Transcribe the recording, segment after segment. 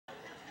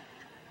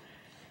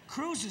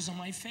Cruises are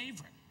my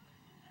favorite.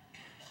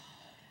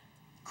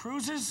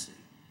 Cruises,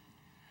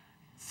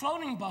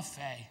 floating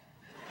buffet.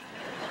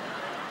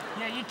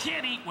 Yeah, you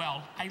can't eat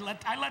well. I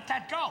let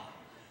that go.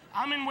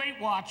 I'm in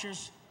Weight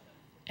Watchers,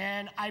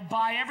 and I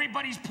buy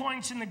everybody's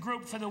points in the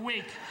group for the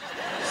week.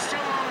 Still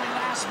only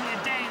lasts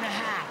me a day and a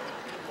half.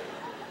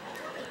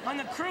 On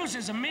the cruise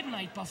is a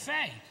midnight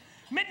buffet.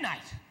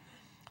 Midnight.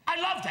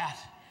 I love that.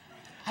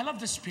 I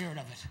love the spirit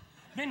of it.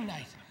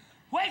 Midnight.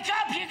 Wake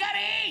up, you gotta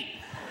eat!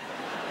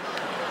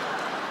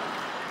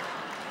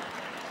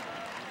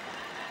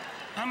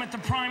 I'm at the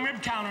prime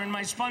rib counter in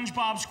my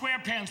SpongeBob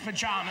SquarePants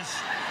pajamas.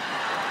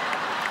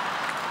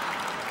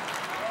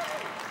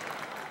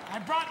 I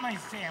brought my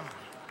family.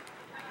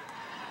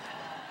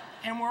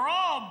 And we're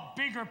all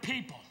bigger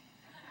people.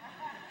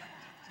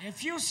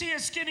 If you see a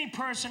skinny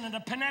person at a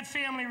Panette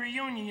family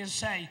reunion, you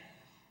say,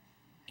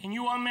 and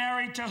you are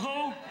married to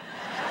who?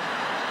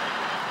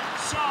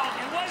 So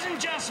it wasn't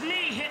just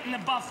me hitting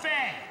the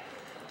buffet.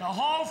 The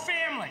whole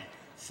family,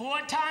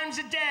 4 times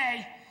a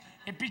day.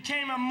 It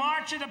became a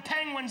March of the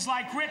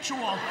Penguins-like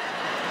ritual.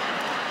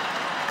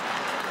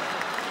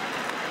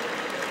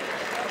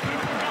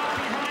 People got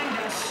behind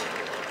us.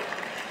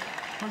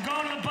 We're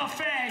going to the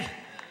buffet.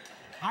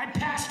 I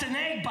passed an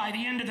egg by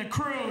the end of the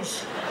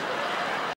cruise.